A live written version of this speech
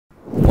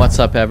What's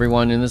up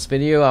everyone? In this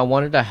video I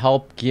wanted to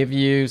help give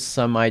you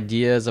some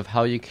ideas of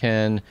how you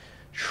can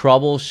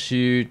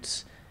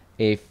troubleshoot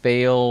a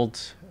failed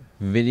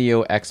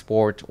video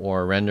export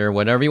or render,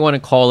 whatever you want to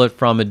call it,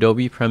 from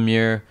Adobe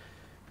Premiere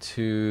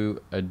to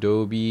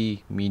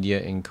Adobe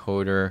Media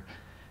Encoder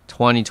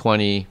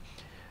 2020.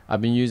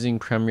 I've been using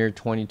Premiere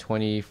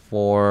 2020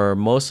 for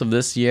most of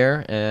this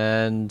year,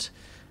 and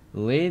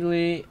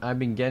lately I've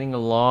been getting a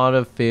lot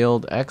of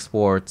failed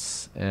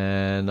exports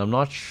and I'm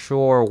not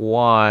sure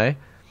why.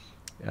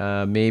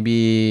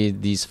 Maybe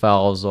these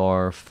files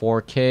are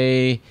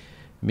 4K,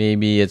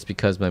 maybe it's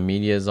because my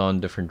media is on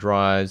different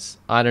drives,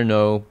 I don't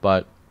know.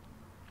 But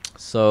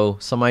so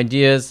some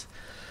ideas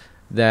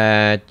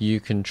that you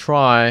can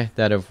try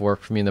that have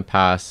worked for me in the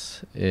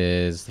past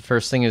is, the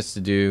first thing is to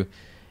do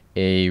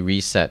a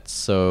reset.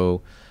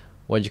 So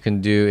what you can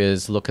do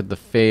is look at the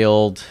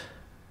failed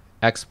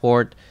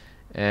export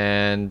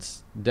and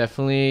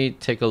definitely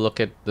take a look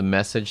at the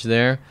message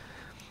there.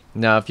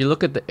 Now if you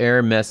look at the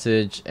error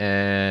message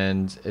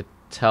and it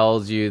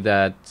tells you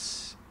that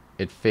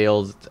it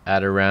failed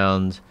at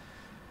around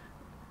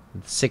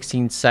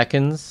 16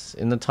 seconds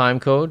in the time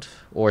code,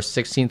 or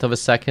 16th of a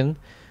second,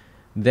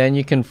 then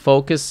you can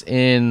focus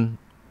in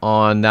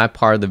on that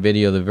part of the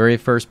video, the very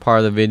first part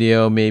of the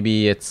video.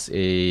 Maybe it's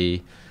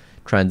a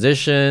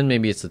transition,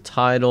 maybe it's a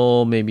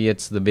title, maybe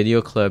it's the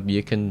video clip.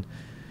 You can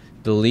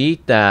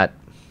delete that,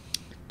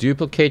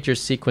 duplicate your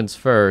sequence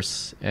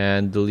first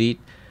and delete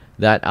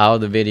that out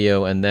of the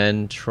video, and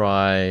then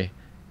try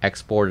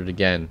export it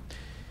again.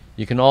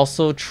 You can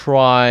also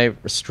try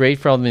straight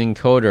from the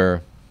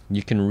encoder.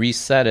 You can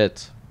reset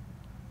it,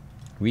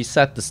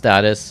 reset the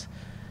status,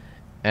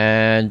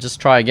 and just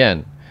try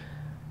again.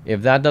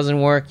 If that doesn't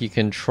work, you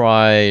can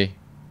try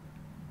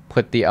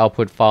put the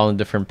output file in a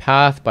different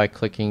path by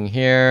clicking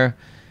here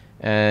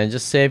and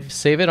just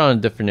save it on a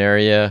different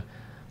area.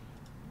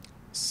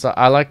 So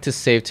I like to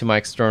save to my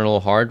external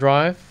hard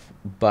drive,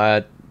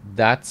 but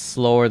that's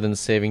slower than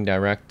saving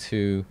direct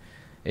to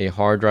a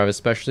hard drive,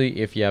 especially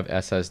if you have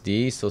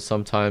SSD. So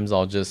sometimes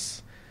I'll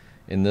just,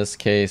 in this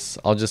case,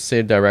 I'll just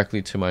save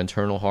directly to my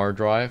internal hard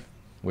drive,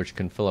 which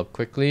can fill up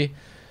quickly.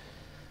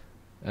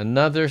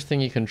 Another thing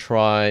you can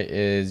try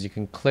is you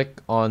can click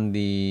on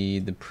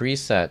the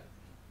preset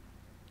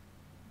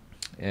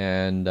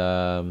and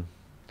okay,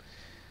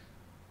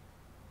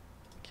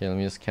 let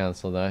me just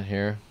cancel that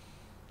here.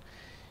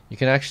 You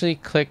can actually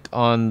click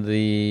on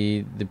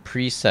the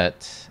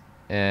preset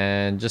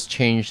and just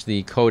change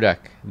the codec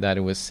that it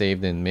was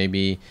saved in.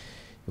 Maybe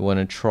you want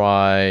to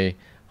try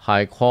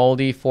high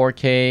quality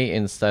 4K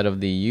instead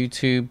of the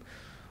YouTube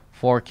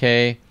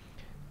 4K.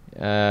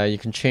 You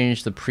can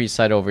change the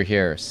preset over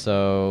here,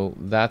 so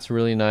that's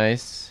really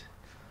nice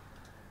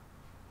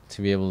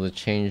to be able to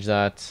change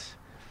that.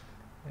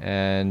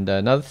 And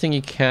another thing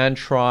you can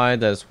try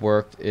that's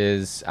worked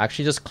is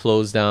actually just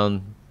close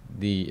down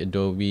the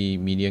Adobe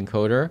Media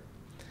Encoder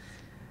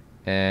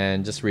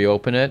and just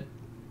reopen it.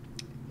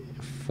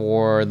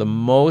 For the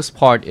most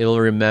part, it'll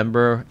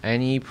remember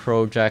any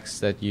projects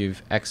that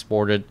you've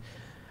exported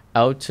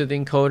out to the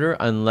encoder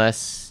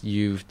unless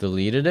you've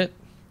deleted it,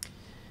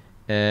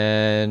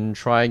 and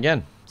try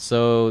again.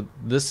 So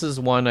this is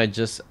one I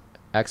just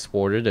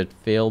exported. It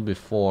failed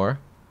before,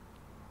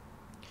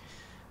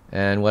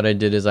 and what I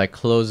did is I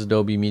closed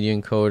Adobe Media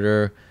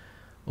Encoder,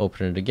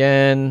 open it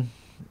again,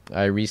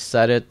 I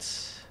reset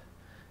it,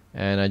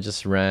 and I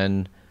just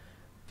ran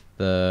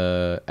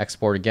the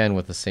export again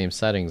with the same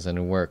settings, and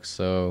it works.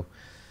 So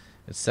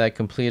it said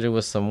completed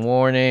with some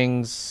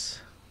warnings.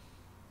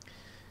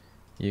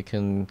 You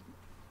can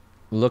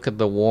look at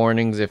the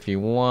warnings if you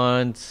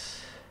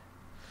want.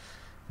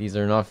 These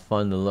are not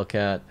fun to look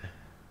at,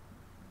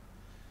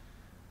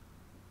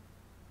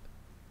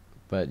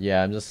 but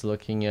yeah, I'm just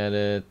looking at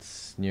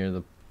it near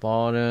the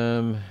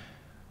bottom.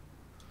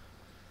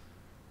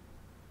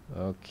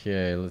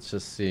 Okay, let's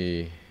just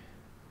see.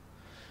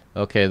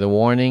 Okay, the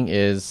warning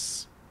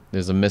is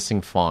there's a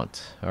missing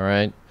font.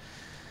 Alright,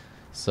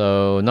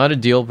 so not a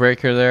deal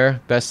breaker there.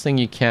 Best thing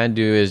you can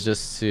do is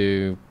just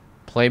to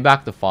play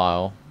back the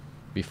file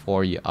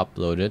before you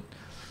upload it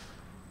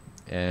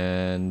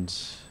and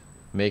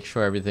make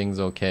sure everything's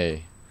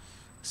okay.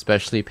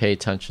 Especially pay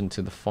attention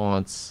to the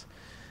fonts.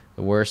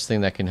 The worst thing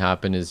that can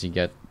happen is you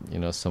get,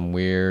 some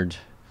weird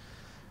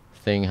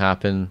thing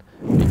happen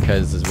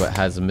because it's what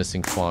has a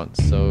missing font.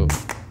 So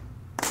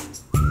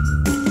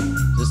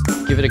just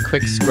give it a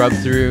quick scrub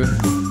through.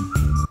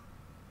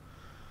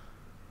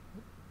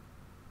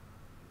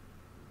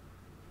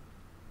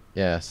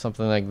 Yeah,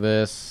 something like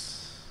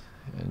this,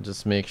 and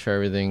just make sure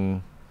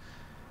everything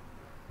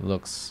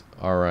looks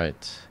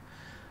alright.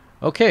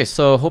 Okay,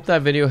 so hope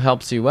that video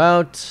helps you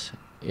out.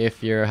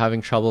 If you're having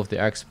trouble with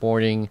the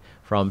exporting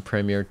from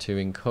Premiere to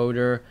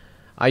Encoder,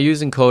 I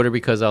use Encoder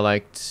because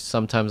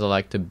sometimes I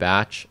like to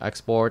batch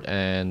export,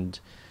 and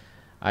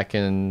I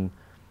can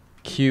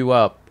queue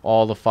up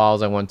all the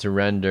files I want to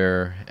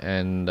render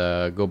and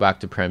go back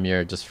to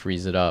Premiere, just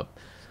freeze it up.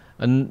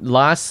 And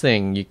last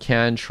thing you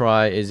can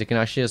try is you can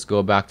actually just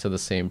go back to the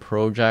same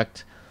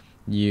project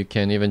You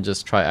can even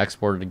just try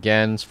export it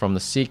again from the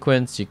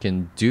sequence. You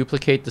can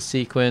duplicate the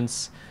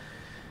sequence.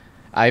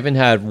 I even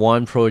had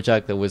one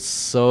project that was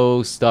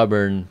so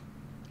stubborn.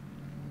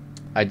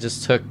 I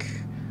just took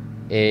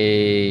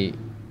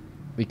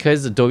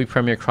because Adobe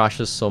Premiere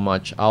crashes so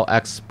much, I'll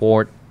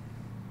export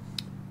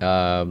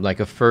like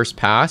a first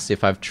pass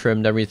if I've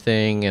trimmed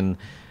everything and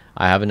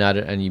I haven't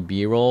added any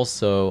B-roll.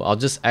 So I'll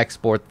just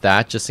export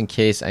that just in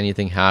case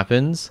anything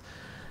happens.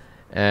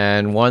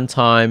 And one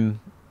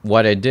time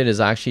what I did is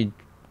I actually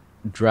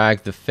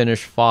dragged the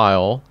finished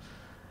file,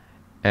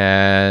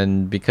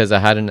 and because I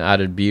hadn't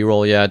added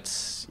B-roll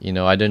yet, you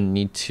know, I didn't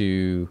need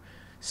to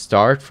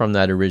start from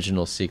that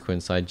original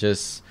sequence. I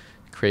just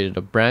created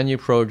a brand new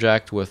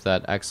project with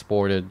that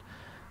exported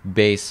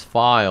base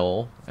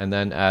file and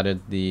then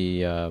added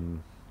the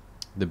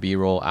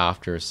B-roll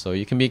after. So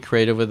you can be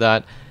creative with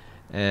that.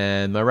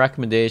 And my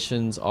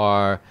recommendations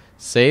are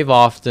save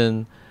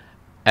often,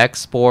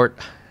 export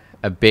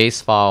a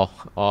base file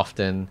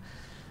often,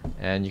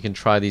 and you can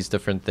try these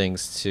different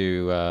things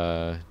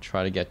to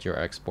try to get your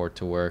export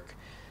to work.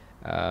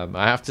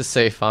 I have to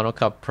say Final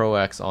Cut Pro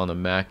X on a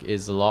Mac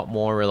is a lot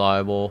more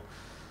reliable,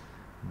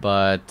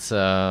 but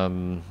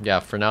yeah,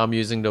 for now I'm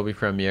using Adobe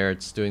Premiere.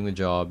 It's doing the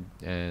job,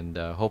 and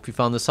hope you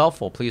found this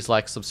helpful. Please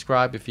like,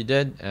 subscribe if you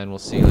did, and we'll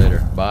see you later.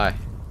 Bye.